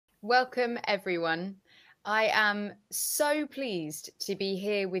Welcome, everyone. I am so pleased to be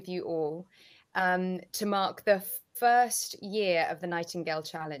here with you all to mark the first year of the Nightingale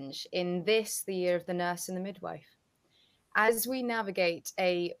Challenge in this, the year of the nurse and the midwife. As we navigate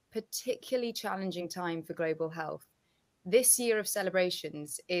a particularly challenging time for global health, this year of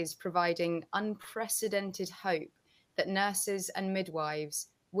celebrations is providing unprecedented hope that nurses and midwives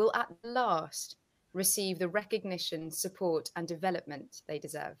will at last receive the recognition, support, and development they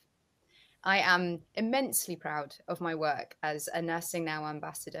deserve. I am immensely proud of my work as a Nursing Now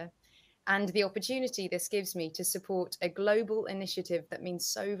ambassador and the opportunity this gives me to support a global initiative that means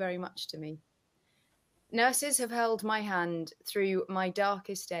so very much to me. Nurses have held my hand through my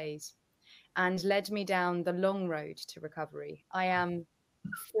darkest days and led me down the long road to recovery. I am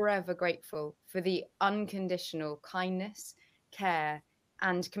forever grateful for the unconditional kindness, care,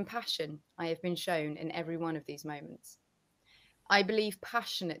 and compassion I have been shown in every one of these moments. I believe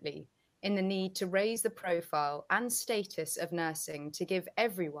passionately in the need to raise the profile and status of nursing to give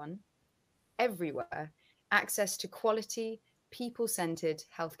everyone, everywhere, access to quality, people-centered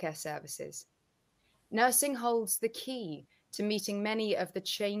healthcare services. Nursing holds the key to meeting many of the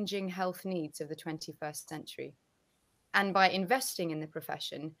changing health needs of the 21st century. And by investing in the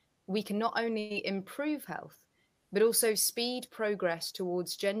profession, we can not only improve health, but also speed progress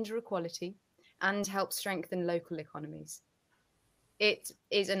towards gender equality and help strengthen local economies. It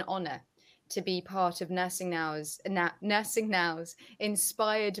is an honour to be part of Nursing Now's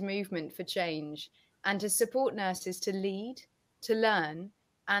inspired movement for change and to support nurses to lead, to learn,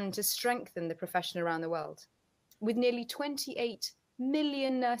 and to strengthen the profession around the world. With nearly 28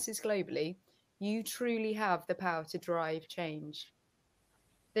 million nurses globally, you truly have the power to drive change.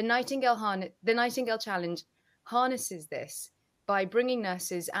 The Nightingale Challenge harnesses this by bringing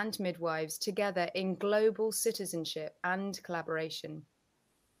nurses and midwives together in global citizenship and collaboration.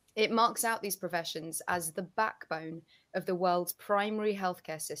 It marks out these professions as the backbone of the world's primary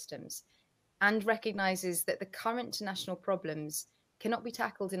healthcare systems and recognises that the current national problems cannot be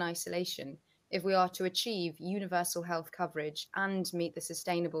tackled in isolation if we are to achieve universal health coverage and meet the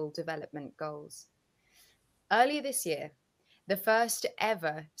Sustainable Development Goals. Earlier this year, the first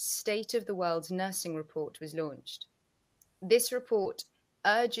ever State of the World Nursing Report was launched. This report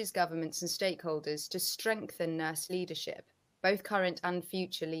urges governments and stakeholders to strengthen nurse leadership, both current and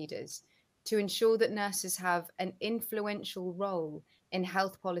future leaders, to ensure that nurses have an influential role in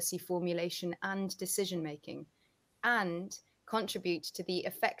health policy formulation and decision-making, and contribute to the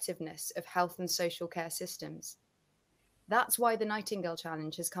effectiveness of health and social care systems. That's why the Nightingale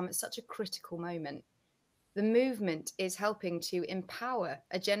Challenge has come at such a critical moment. The movement is helping to empower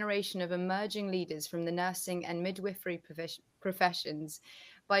a generation of emerging leaders from the nursing and midwifery professions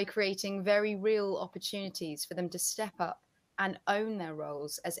by creating very real opportunities for them to step up and own their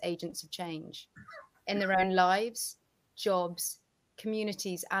roles as agents of change in their own lives, jobs,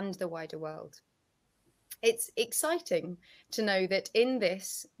 communities, and the wider world. It's exciting to know that in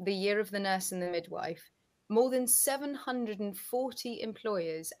this, the year of the nurse and the midwife, more than 740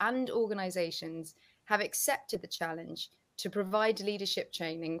 employers and organisations have accepted the challenge to provide leadership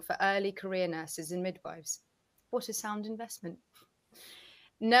training for early career nurses and midwives. What a sound investment.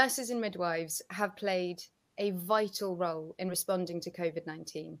 Nurses and midwives have played a vital role in responding to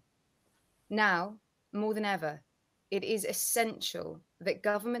COVID-19. Now, more than ever, it is essential that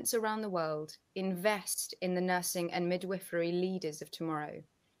governments around the world invest in the nursing and midwifery leaders of tomorrow,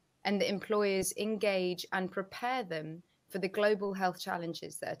 and that employers engage and prepare them for the global health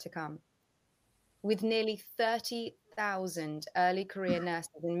challenges that are to come. With nearly 30,000 early career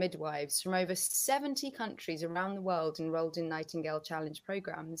nurses and midwives from over 70 countries around the world enrolled in Nightingale Challenge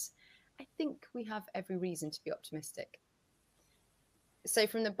programs, I think we have every reason to be optimistic. So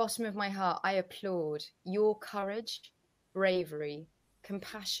from the bottom of my heart, I applaud your courage, bravery,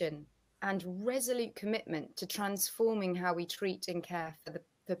 compassion, and resolute commitment to transforming how we treat and care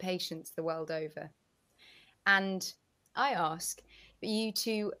for patients the world over. And I ask you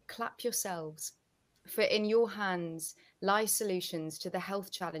to clap yourselves, for in your hands lie solutions to the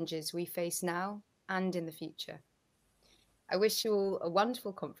health challenges we face now and in the future. I wish you all a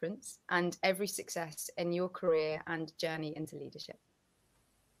wonderful conference and every success in your career and journey into leadership.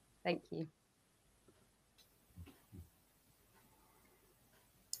 Thank you.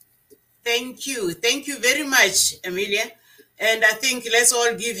 Thank you. Thank you very much, Emilia. And I think let's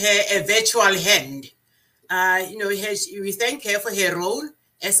all give her a virtual hand. We thank her for her role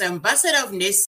as Ambassador of Nursing